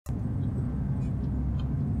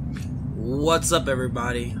What's up,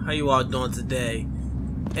 everybody? How you all doing today?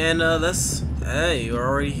 And hey, you're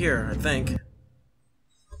already here, I think.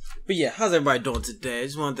 But yeah, how's everybody doing today? I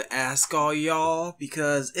just wanted to ask all y'all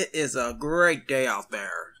because it is a great day out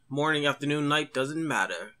there. Morning, afternoon, night, doesn't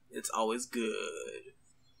matter. It's always good.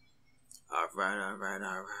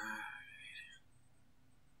 Alright.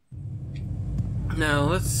 Now,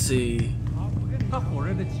 let's see. Am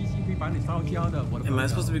I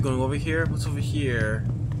supposed to be going over here? What's over here?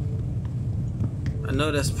 I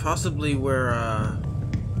know that's possibly where,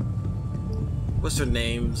 what's her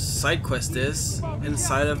name? Sidequests is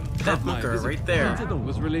inside of that bunker right there.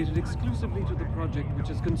 Was related exclusively to the project which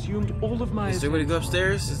has consumed all of my. Is there a way to go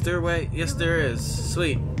upstairs? Is there a way? Yes, there is.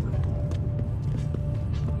 Sweet.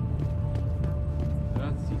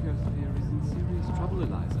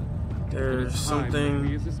 There's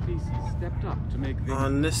something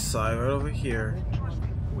on this side, right over here.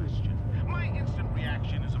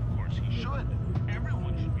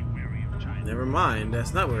 Never mind,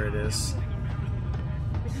 that's not where it is.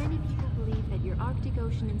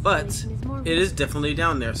 But it is definitely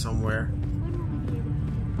down there somewhere.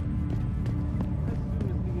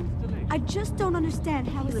 I just don't understand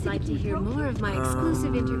how you would like to hear more of my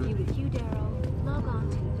exclusive interview with you, Daryl. Log on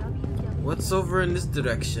to www. What's over in this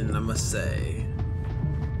direction, I must say?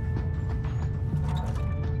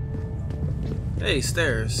 Hey,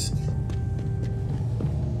 stairs.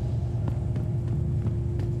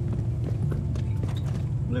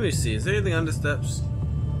 Let me see, is there anything on the steps?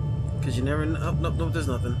 Cause you never know. Oh, nope, there's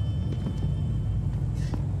nothing.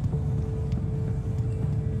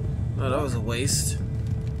 Oh, that was a waste.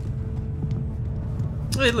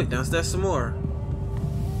 Hey, look, downstairs some more.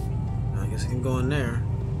 I guess I can go in there.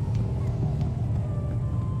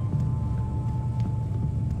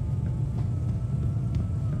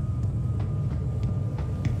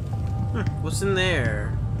 What's in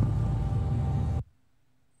there?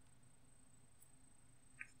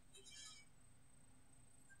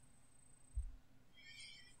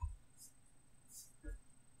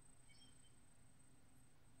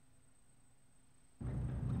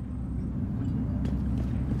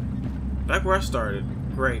 Back where I started.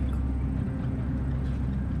 Great.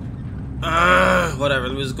 Whatever.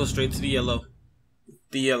 Let me just go straight to the yellow.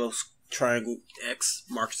 The yellow triangle X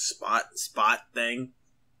marks the spot thing.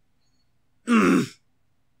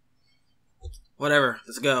 Whatever.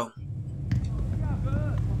 Let's go.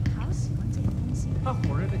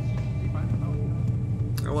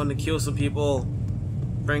 I want to kill some people.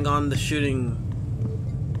 Bring on the shooting.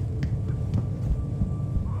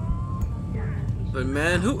 But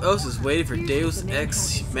man, who else is waiting for Deus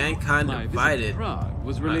Ex Mankind Divided?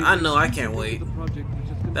 I know I can't wait.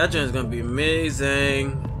 That joint's gonna be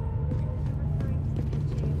amazing.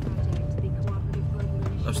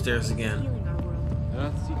 Upstairs again.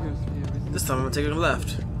 This time I'm gonna take it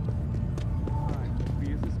left.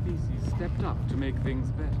 We as a species stepped up to make things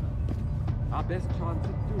better. Our best chance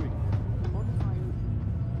of doing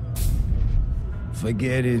it.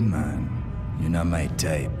 Forget it, man. You're not my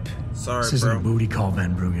type. Sorry, this isn't a booty call,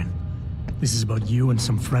 Van Bruggen. This is about you and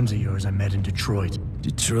some friends of yours I met in Detroit.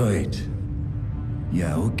 Detroit?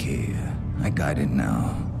 Yeah, okay. I got it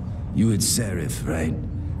now. You with Seraph, right?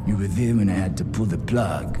 You were there when I had to pull the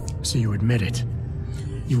plug. So you admit it.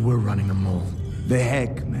 You were running a mole. The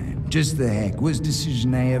heck, man. Just the heck. Worst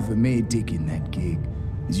decision I ever made taking that gig.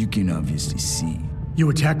 As you can obviously see. You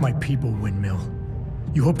attack my people, Windmill.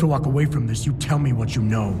 You hope to walk away from this. You tell me what you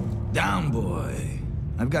know. Down, boy.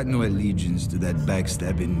 I've got no allegiance to that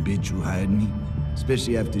backstabbing bitch who hired me,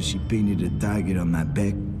 especially after she painted a target on my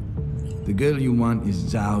back. The girl you want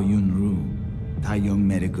is Zhao Yunru, Tai Young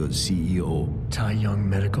Medical's CEO. Tai Young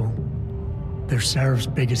Medical? They're Seraph's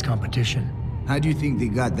biggest competition. How do you think they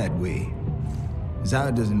got that way?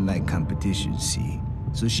 Zhao doesn't like competition, see?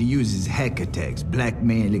 So she uses hack attacks,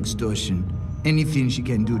 blackmail, extortion, anything she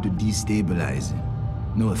can do to destabilize it.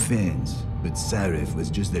 No offense, but Seraph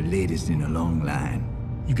was just the latest in a long line.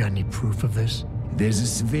 You got any proof of this? There's a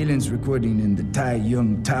surveillance recording in the Tai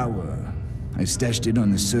Young Tower. I stashed it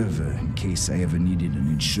on the server in case I ever needed an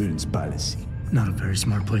insurance policy. Not a very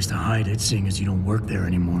smart place to hide it, seeing as you don't work there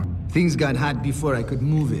anymore. Things got hot before I could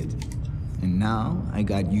move it. And now, I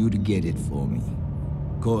got you to get it for me.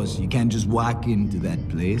 Of course, you can't just walk into that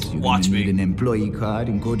place. You're gonna need an employee card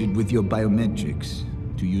encoded with your biometrics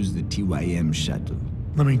to use the TYM shuttle.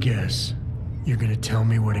 Let me guess. You're gonna tell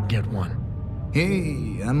me where to get one.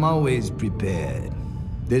 Hey, I'm always prepared.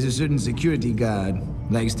 There's a certain security guard,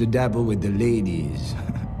 likes to dabble with the ladies.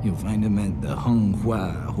 You'll find him at the Hung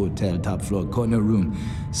Hua Hotel top floor corner room.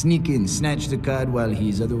 Sneak in, snatch the card while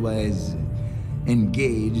he's otherwise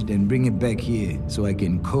engaged, and bring it back here so I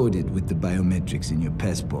can code it with the biometrics in your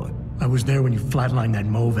passport. I was there when you flatlined that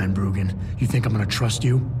Mo, Van Bruggen. You think I'm gonna trust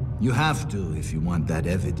you? You have to if you want that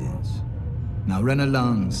evidence. Now run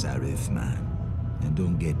along, Sarif, man. And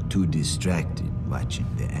don't get too distracted watching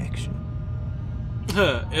the action.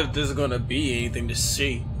 If there's gonna be anything to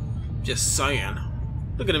see. Just saying.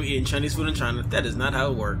 Look at him eating Chinese food in China. That is not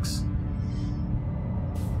how it works.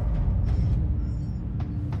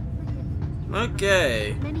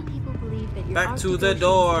 Okay. Many people believe that your Back to the Arctic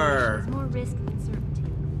door. Ocean is more risk than certainty.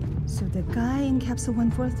 So the guy in capsule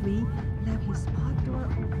 143 left his pod door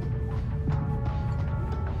open.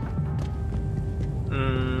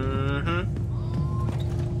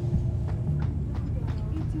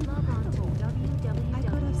 Log on to I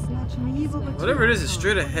could have snatched me over to Whatever it is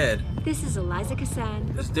straight ahead. This is Eliza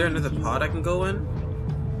Cassan. Is there another pod I can go in?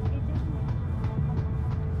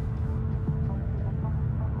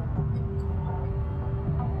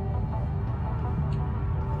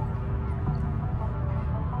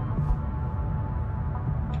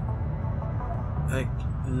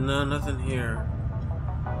 No, nothing here.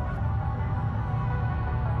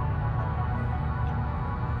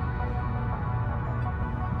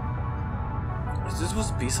 Is there supposed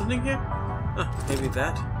to be something here? Maybe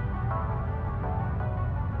that.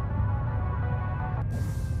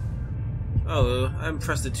 Oh, I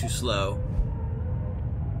pressed it too slow.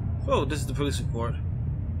 Oh, this is the police report.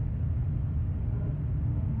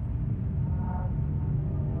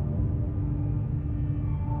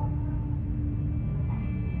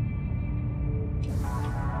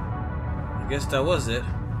 I guess that was it.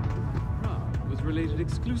 Was related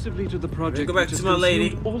exclusively to the project. Go back which to has my lady.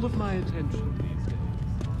 consumed all of my attention these days.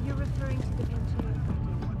 You're referring to the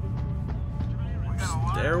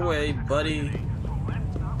Ventura. Stairway, buddy.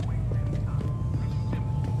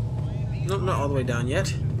 Nope, not all the way down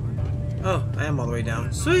yet. Oh, I am all the way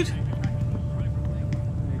down. Sweet!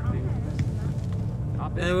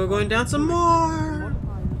 And we're going down some more!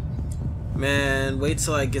 Man, wait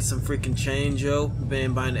till I get some freaking change, yo.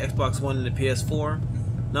 Been buying the Xbox One and the PS4.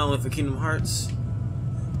 Not only for Kingdom Hearts,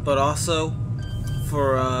 but also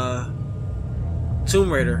for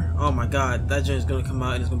Tomb Raider. Oh my god, that joint's gonna come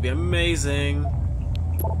out and it's gonna be amazing.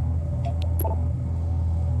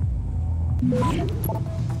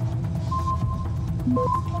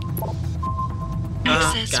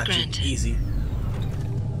 Access Got granted. you. Easy.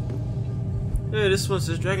 Hey, this one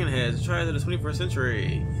says Dragon Heads. Try to the 21st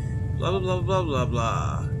century. Blah blah blah blah blah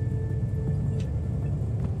blah.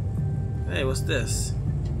 Hey, what's this?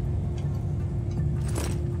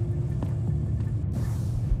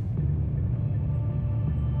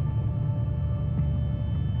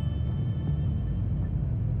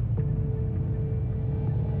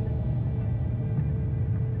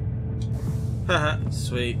 Haha,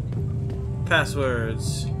 sweet.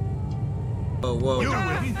 Passwords. Oh, whoa.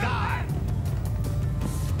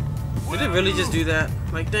 Did it really just do that?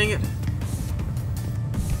 Like, dang it.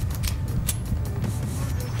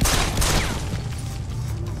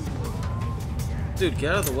 Dude,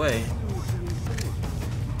 get out of the way.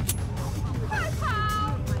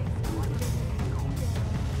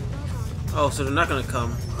 Oh, so they're not gonna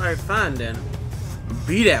come. Alright, fine then.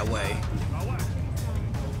 Be that way.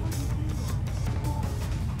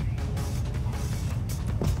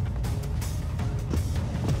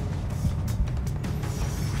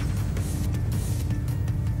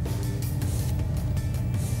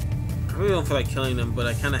 I really don't feel like killing them, but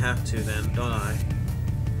I kinda have to then, don't I?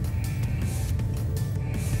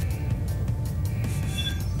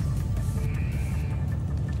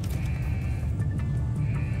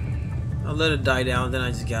 I'll let it die down, then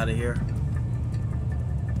I just get out of here.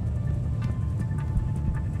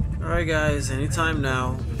 Alright guys, anytime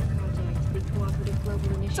now.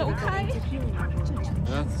 It's okay.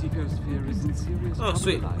 Earth's ecosphere is in serious Oh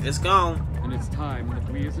sweet, trouble, it's gone. and it's time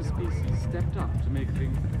that we as a species stepped up to make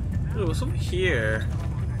things better. Ooh, what's over here?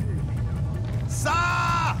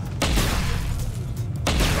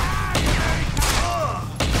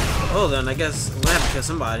 Oh, then I guess I'm gonna have to kill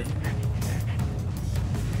somebody.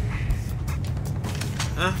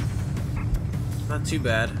 Huh? Not too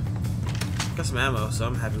bad. Got some ammo, so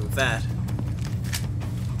I'm happy with that.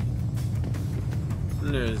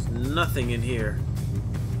 And there's nothing in here.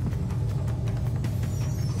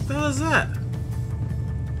 What the hell is that?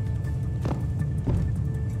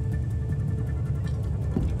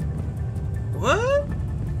 What?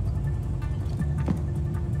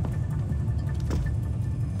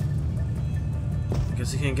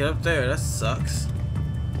 Guess you can't get up there. That sucks.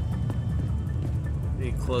 Let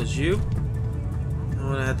me close you. I don't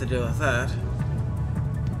want to have to deal with that.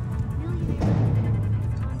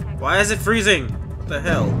 Why is it freezing? What the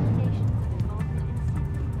hell?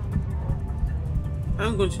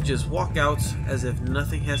 I'm going to just walk out as if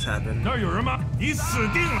nothing has happened. Fine,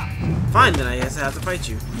 then I guess I have to fight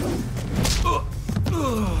you.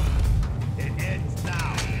 It ends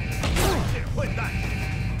now.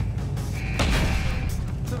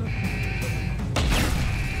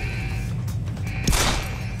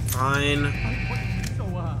 Fine.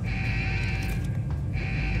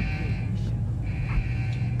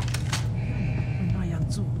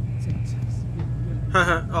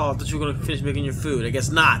 Haha. Oh, I thought you were gonna finish making your food. I guess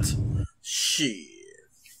not. Shit.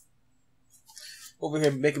 Over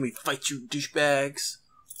here making me fight you, douchebags.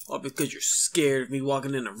 All because you're scared of me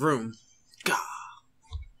walking in a room. God.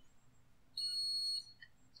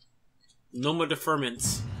 No more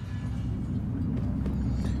deferments.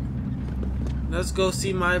 Let's go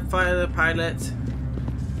see my pilot.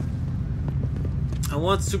 I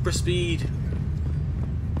want super speed.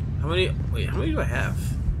 How many? Wait, how many do I have?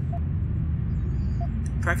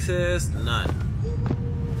 Praxis, none.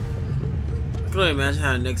 I can only imagine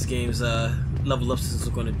how the next game's level up systems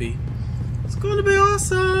are going to be. It's going to be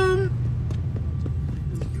awesome,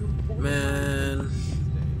 man.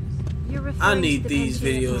 I need these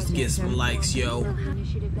videos to get some likes, yo.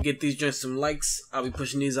 Get these joints some likes. I'll be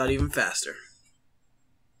pushing these out even faster.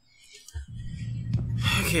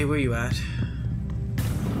 Okay, where you at?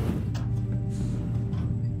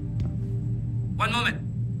 One moment.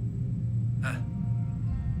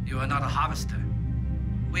 You are not a harvester.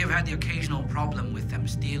 We have had the occasional problem with them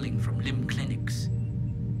stealing from limb clinics.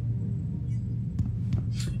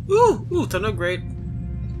 Ooh, turn upgrade.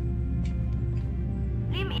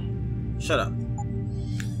 Shut up.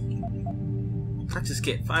 Practice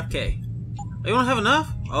kit, 5K. Oh, you don't have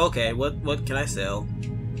enough? Okay, what can I sell?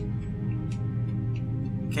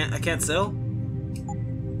 I can't sell?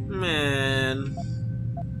 Man.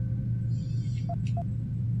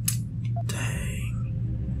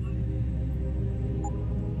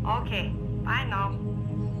 Okay, bye now.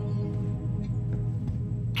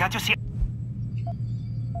 Can't you see?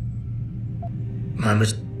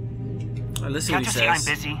 Listen Can't what you he see I'm says.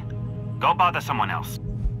 busy? Go bother someone else.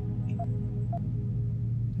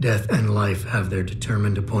 Death and life have their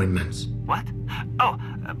determined appointments. What? Oh,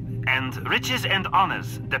 and riches and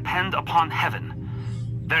honors depend upon heaven.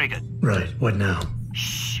 Very good. Right, what now?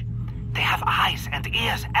 Shh. They have eyes and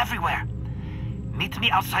ears everywhere. Meet me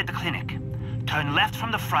outside the clinic. Turn left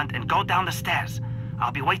from the front and go down the stairs.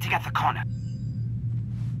 I'll be waiting at the corner.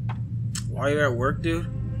 Why are you at work, dude?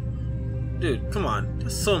 Dude, come on.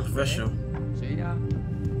 That's so unprofessional.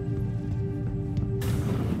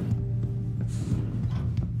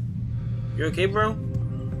 You okay, bro?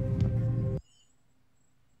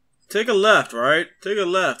 Take a left, right? Take a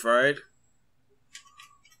left, right?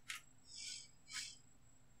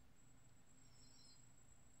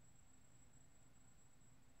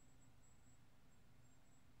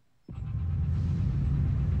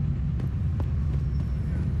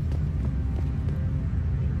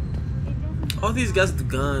 All these guys with the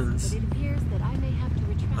guns. It appears that I may have to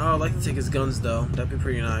retract. Oh, I'd like to take his guns though. That'd be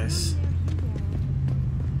pretty nice.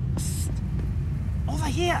 Over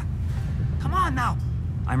here. Come on now.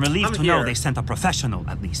 I'm relieved to know they sent a professional,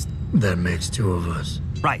 at least. That makes two of us.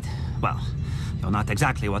 Right. Well, you're not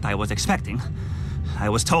exactly what I was expecting. I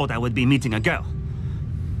was told I would be meeting a girl.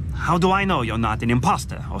 How do I know you're not an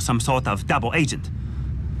imposter or some sort of double agent?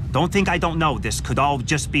 Don't think I don't know this could all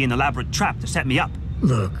just be an elaborate trap to set me up.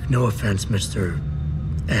 Look, no offense, Mr.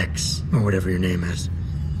 X, or whatever your name is,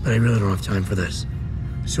 but I really don't have time for this.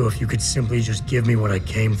 So if you could simply just give me what I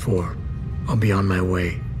came for, I'll be on my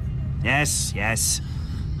way. Yes, yes.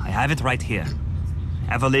 I have it right here.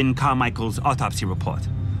 Evelyn Carmichael's autopsy report.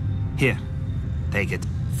 Here, take it.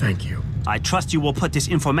 Thank you. I trust you will put this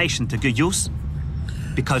information to good use.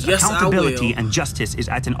 Because Yes, accountability I will. and justice is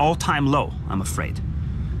at an all-time low, I'm afraid.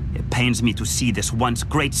 It pains me to see this once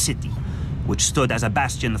great city, which stood as a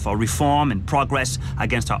bastion for reform and progress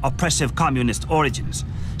against our oppressive communist origins,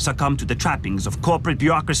 succumb to the trappings of corporate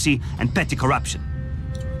bureaucracy and petty corruption.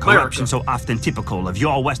 Corruption so often typical of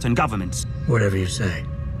your Western governments. Whatever you say.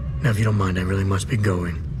 Now, if you don't mind, I really must be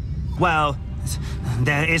going. Well,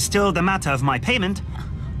 there is still the matter of my payment.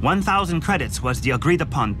 1,000 credits was the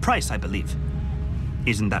agreed-upon price, I believe.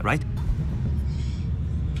 Isn't that right?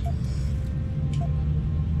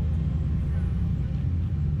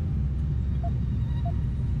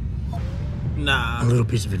 Nah. A little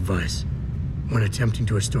piece of advice. When attempting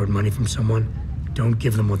to extort money from someone, don't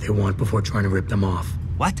give them what they want before trying to rip them off.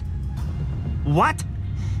 What? What?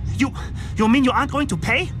 You mean you aren't going to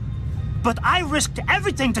pay? But I risked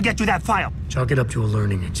everything to get you that file. Chalk it up to a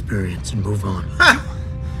learning experience and move on.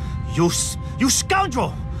 You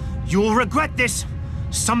scoundrel! You will regret this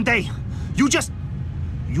someday. You just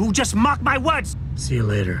mark my words. See you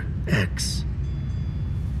later, X.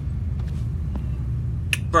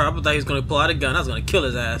 Bro, I thought he was gonna pull out a gun. I was gonna kill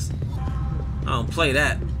his ass. I don't play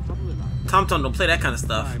that. Tom don't play that kind of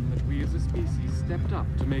stuff. Time that we as a species stepped up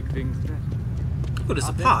to make things better. Ooh, there's a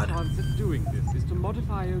Our pod. best chance at doing this is to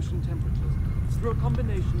modify ocean temperatures through a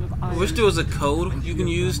combination of I wish there was a code you can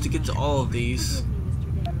use to get to all of these.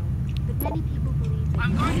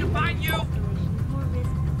 I'm going to find you!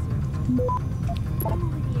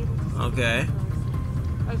 Okay.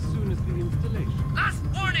 as soon as the installation. Last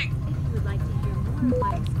warning! If you would like to hear more of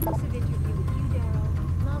my exclusive interview with you,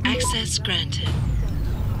 Daryl, log on Access granted.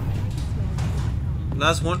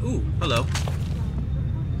 Last one. Ooh, hello.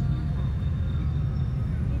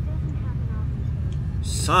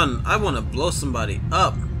 Son, I want to blow somebody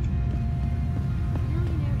up.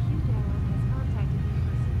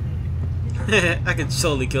 I can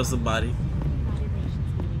totally kill somebody.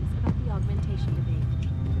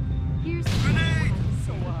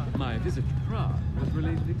 My visit to Prague was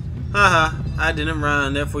related exclusively. Haha, I didn't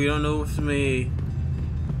run, therefore you don't know it's me.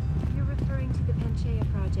 You're referring to the Panchaea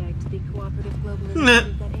project, the cooperative global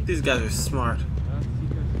initiative that aims These guys are smart. Earth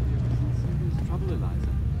seekers are in serious trouble, Eliza.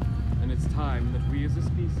 And it's time that we as a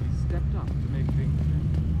species stepped up to make things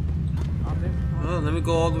better. Our best Well, let me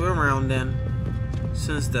go all the way around then.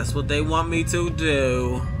 Since that's what they want me to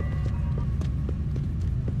do.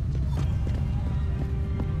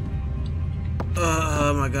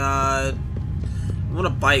 Oh my god. I want a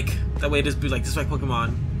bike. That way it just be like just like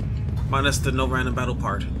Pokemon. Minus the no random battle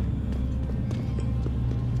part.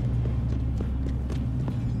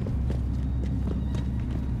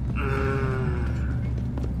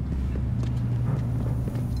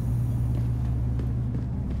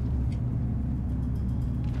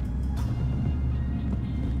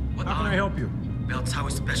 How can I help you? Bell Tower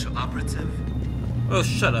Special Operative. Oh,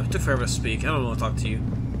 shut up. It took forever to speak. I don't want to talk to you.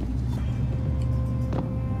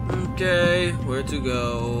 Okay, where to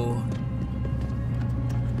go?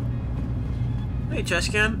 Hey, trash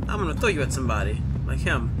can. I'm gonna throw you at somebody. Like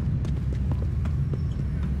him.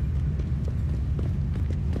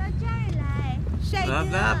 Blah,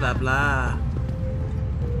 blah, blah, blah.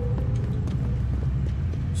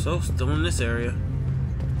 So, still in this area.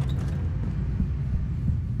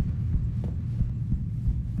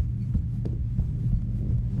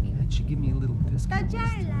 Can't you give me a little discount?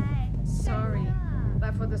 Sorry,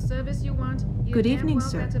 but for the service you want, you Good damn evening, well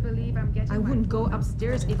sir. better believe I'm getting I my wouldn't go full-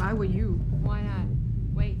 upstairs if I were you. Why not?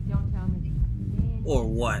 Wait, don't tell me. Or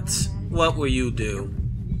what? What will you do?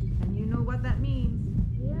 And you know what that means.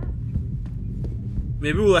 Yeah.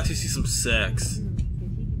 Maybe we'll actually see some sex. Because he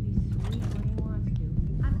can be sweet when he wants to.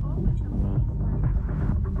 I'm always amazed.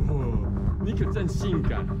 哦，你可真性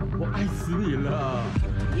感，我爱死你了。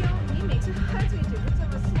哟，你每次喝醉酒都这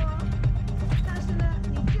么说，但是呢，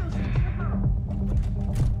你就是之后。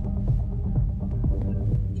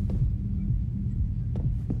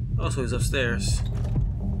 Oh, so he's upstairs.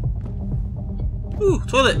 Ooh,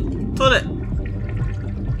 toilet! Toilet!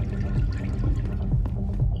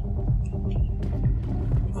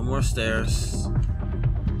 One more stairs.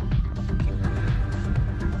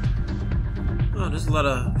 Oh, there's a lot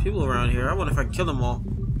of people around here. I wonder if I can kill them all.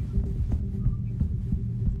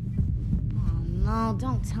 Oh, no,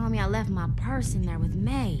 don't tell me I left my purse in there with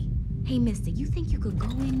May. Hey, mister, you think you could go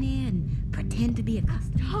in there and pretend to be a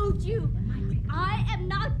customer? Told you! I am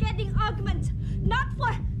not getting augment! Not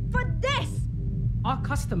for this! Our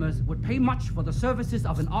customers would pay much for the services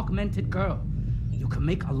of an augmented girl. You can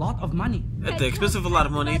make a lot of money. At the expense of a lot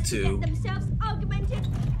of money, too. Get themselves augmented,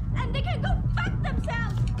 and they can go fuck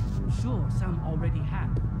themselves! Sure, some already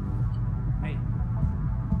have. Hey,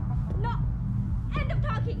 No! End of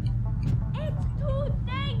talking! It's too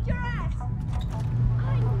dangerous!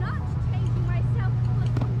 I'm not changing myself for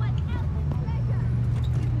someone else's pleasure!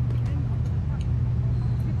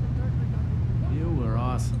 You were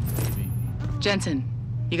awesome, baby. Jensen,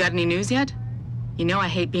 you got any news yet? You know I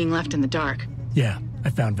hate being left in the dark. Yeah, I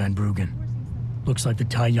found Van Bruggen. Looks like the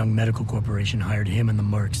Tai Young Medical Corporation hired him and the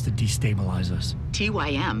Mercs to destabilize us.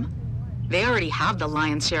 TYM? They already have the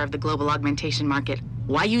lion's share of the global augmentation market.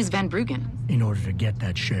 Why use Van Bruggen? In order to get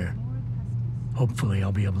that share. Hopefully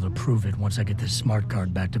I'll be able to prove it once I get this smart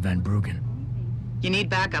card back to Van Bruggen. You need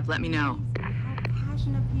backup, let me know.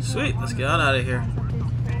 Sweet, let's get out of here.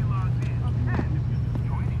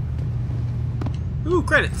 Ooh,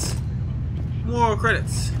 credits. More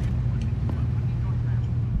credits.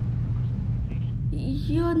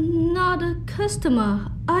 You're not a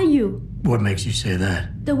customer, are you? What makes you say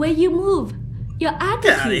that? The way you move, your attitude.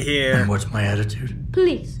 Get out of here. And what's my attitude?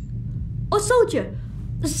 Please, or soldier,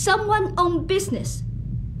 someone on business.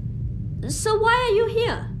 So why are you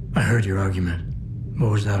here? I heard your argument.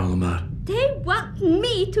 What was that all about? They want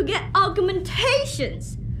me to get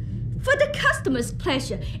augmentations. For the customer's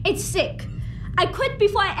pleasure. It's sick. I quit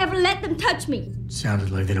before I ever let them touch me. Sounded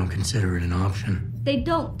like they don't consider it an option. They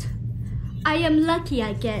don't. I am lucky,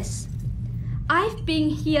 I guess. I've been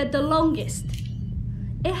here the longest.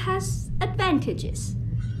 It has advantages.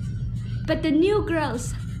 But the new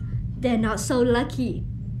girls, they're not so lucky.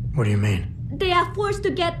 What do you mean? They are forced to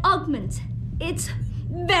get augments. It's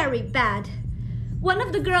very bad. One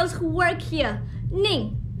of the girls who work here,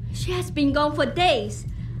 Ning, she has been gone for days.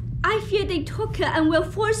 I fear they took her and will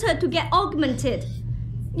force her to get augmented.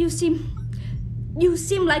 You seem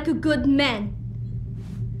like a good man.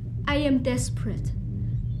 I am desperate.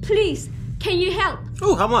 Please, can you help?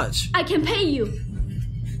 Oh, how much? I can pay you.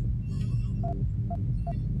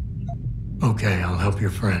 Okay, I'll help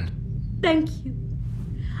your friend. Thank you.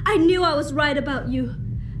 I knew I was right about you,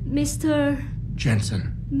 Mr.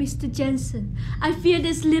 Jensen. Mr. Jensen. I fear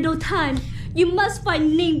there's little time. You must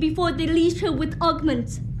find Ning before they leash her with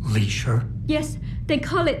augments. Leash her? Yes, they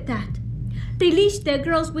call it that. They leash their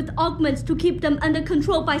girls with augments to keep them under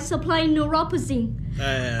control by supplying neuropozine.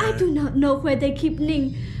 I do not know where they keep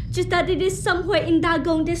Ning, just that it is somewhere in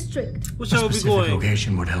Dagon district. Which I will be going. A specific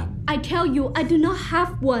location would help. I tell you, I do not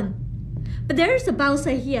have one. But there is a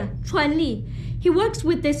bouncer here, Chuan Li. He works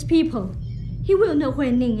with these people. He will know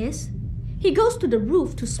where Ning is. He goes to the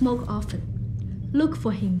roof to smoke often. Look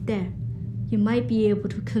for him there. You might be able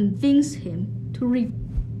to convince him to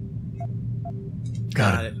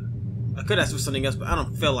Got it. I could ask for something else, but I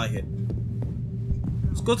don't feel like it.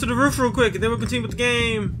 Let's go to the roof real quick, and then we'll continue with the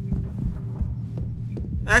game.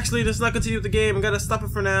 Actually, let's not continue with the game. I gotta stop it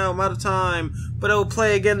for now. I'm out of time. But I will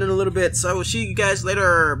play again in a little bit, so I will see you guys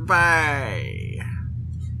later. Bye.